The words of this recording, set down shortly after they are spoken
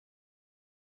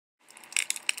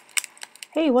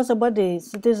Hey, what's up,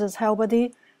 buddies? This is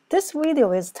HellBuddy. This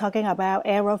video is talking about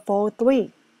error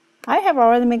 4.3. I have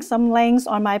already made some links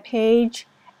on my page,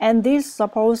 and these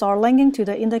suppose are linking to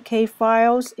the indicate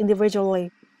files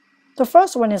individually. The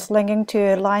first one is linking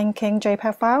to Lion King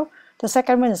JPEG file. The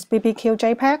second one is BBQ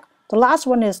JPEG. The last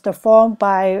one is the form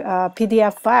by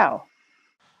PDF file.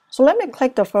 So let me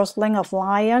click the first link of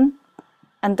Lion,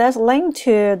 and that's linked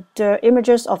to the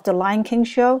images of the Lion King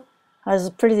show.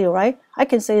 It's pretty, right? I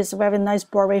can say it's a very nice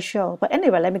Broadway show. But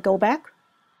anyway, let me go back.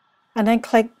 And then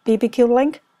click BBQ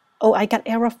link. Oh, I got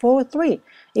error 4.3.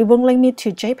 It won't link me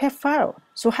to JPEG file.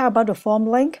 So how about the form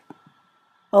link?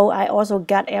 Oh, I also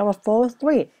got error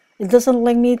 4.3. It doesn't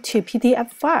link me to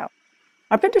PDF file.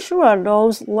 I'm pretty sure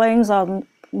those links are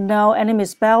no any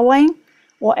misspelling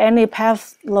or any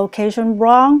path location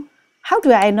wrong. How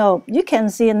do I know? You can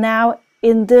see now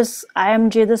in this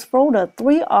IMG, this folder,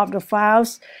 3 of the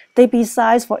files, they be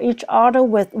sized for each other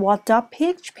with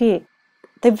what.php.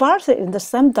 They violated in the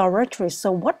same directory,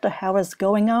 so what the hell is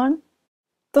going on?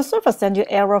 The server sent you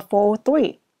error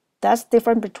 403. That's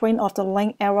different between of the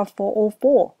link error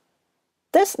 404.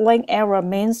 This link error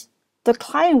means the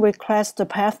client requests the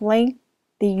path link,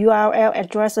 the URL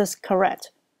address is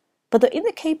correct, but the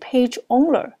indicate page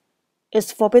owner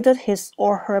is forbidden his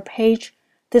or her page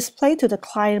displayed to the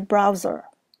client browser.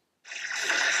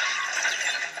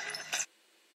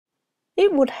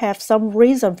 It would have some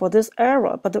reason for this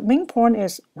error, but the main point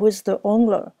is who is the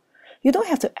owner. You don't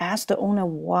have to ask the owner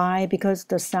why, because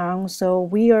the sounds so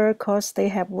weird because they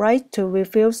have right to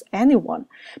refuse anyone,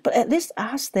 but at least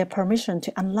ask their permission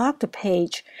to unlock the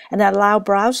page and allow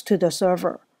browse to the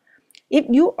server. If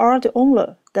you are the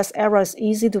owner, this error is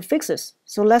easy to fix it,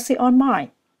 so let's see on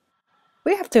mine.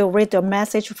 We have to read the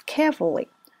message carefully.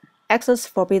 Access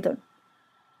forbidden.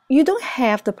 You don't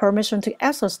have the permission to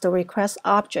access the request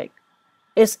object.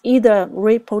 It's either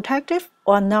read protective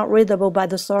or not readable by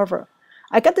the server.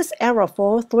 I got this error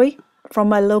 4.3 from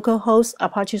my localhost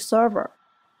Apache server.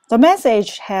 The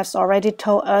message has already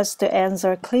told us the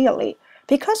answer clearly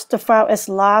because the file is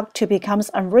logged to become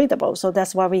unreadable, so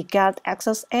that's why we got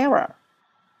access error.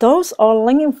 Those all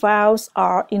linking files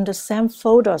are in the same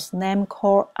folders name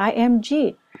called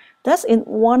IMG. That's in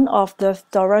one of the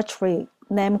directory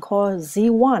name called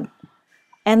Z1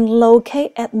 and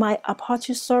locate at my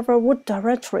Apache server root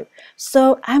directory.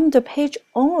 So I'm the page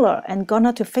owner and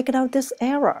gonna to figure out this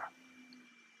error.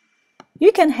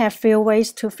 You can have few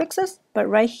ways to fix it, but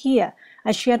right here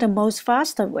I share the most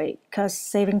faster way because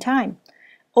saving time.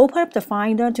 Open up the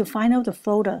Finder to find out the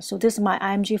folder. So this is my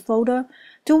IMG folder.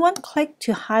 Do one click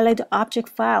to highlight the object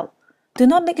file. Do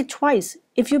not make it twice.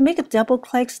 If you make a double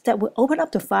click, that will open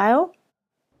up the file.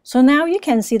 So now you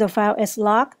can see the file is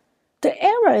locked. The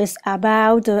error is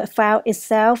about the file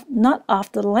itself, not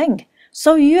of the link.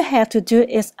 So you have to do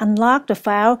is unlock the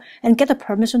file and get the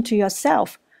permission to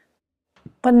yourself.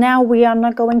 But now we are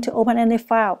not going to open any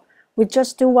file. We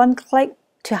just do one click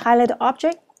to highlight the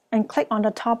object and click on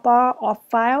the top bar of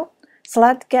File,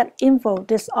 select Get Info,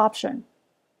 this option.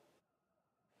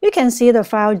 You can see the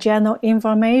file general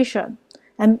information.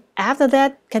 And after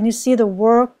that, can you see the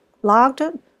word logged?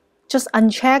 Just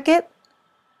uncheck it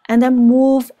and then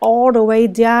move all the way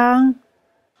down.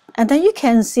 And then you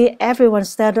can see everyone's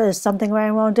status is something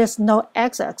going wrong. There's no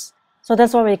access. So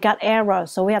that's why we got error.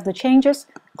 So we have to change this.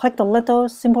 Click the little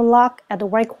simple lock at the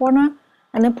right corner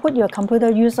and then put your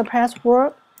computer user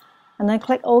password and then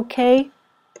click OK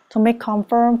to make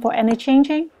confirm for any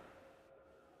changing.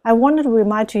 I wanted to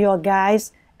remind to you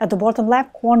guys, at the bottom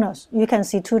left corners, you can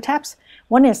see 2 tabs.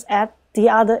 One is add, the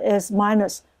other is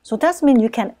minus. So that means you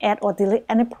can add or delete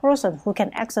any person who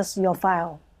can access your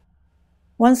file.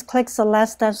 Once click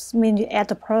select, that means you add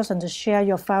the person to share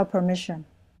your file permission.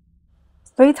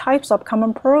 3 types of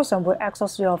common person will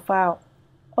access your file.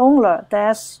 Owner,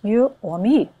 that's you or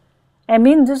me. I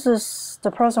mean, this is the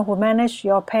person who manages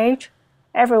your page.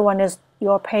 Everyone is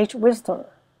your page visitor.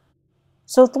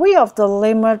 So 3 of the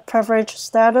limit privilege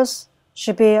status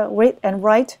should be read and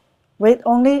write, read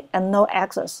only, and no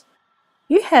access.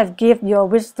 You have give your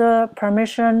visitor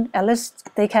permission, at least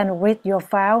they can read your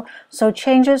file, so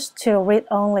changes to read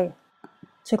only.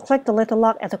 So click the little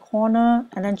lock at the corner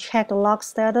and then check the lock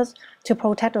status to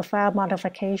protect the file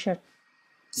modification.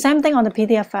 Same thing on the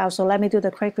PDF file, so let me do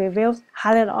the quick review.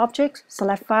 Highlight the object,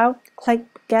 select file, click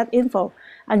Get Info,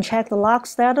 uncheck the lock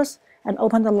status, and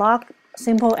open the lock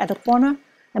symbol at the corner,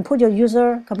 and put your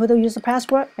computer user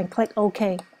password, and click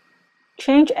OK.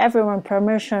 Change everyone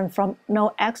permission from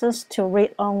no access to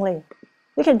read only.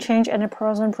 You can change any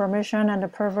person permission and the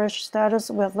privilege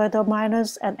status with little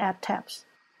minus and add tabs.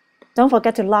 Don't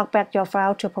forget to lock back your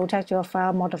file to protect your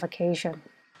file modification.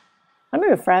 Let me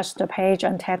refresh the page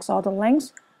and text all the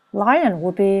links. Lion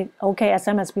would be okay,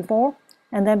 same as before.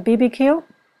 And then BBQ.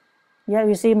 Yeah,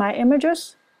 you see my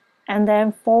images. And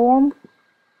then form.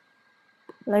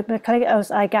 Let me click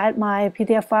as I get my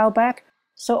PDF file back.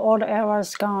 So all the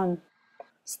errors gone.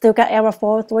 Still got error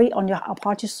 43 on your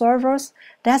Apache servers.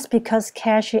 That's because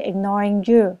cache ignoring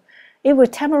you. It will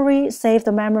temporarily save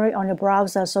the memory on your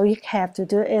browser. So you have to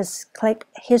do is click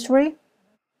history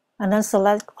and then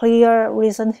select clear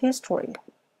recent history.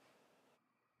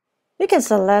 You can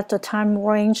select the time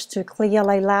range to clear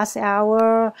like last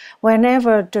hour,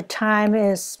 whenever the time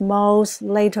is most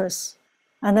latest.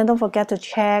 And then don't forget to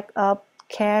check up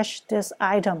cache this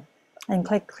item and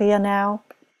click clear now.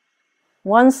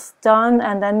 Once done,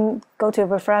 and then go to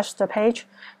refresh the page,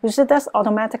 you see that's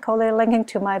automatically linking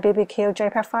to my BBQ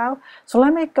JPEG file. So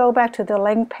let me go back to the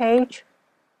link page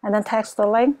and then text the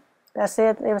link. That's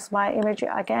it. It was my image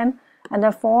again. And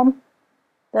then form.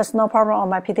 There's no problem on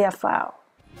my PDF file.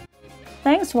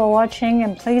 Thanks for watching,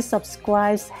 and please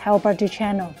subscribe HellBuddy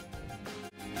channel.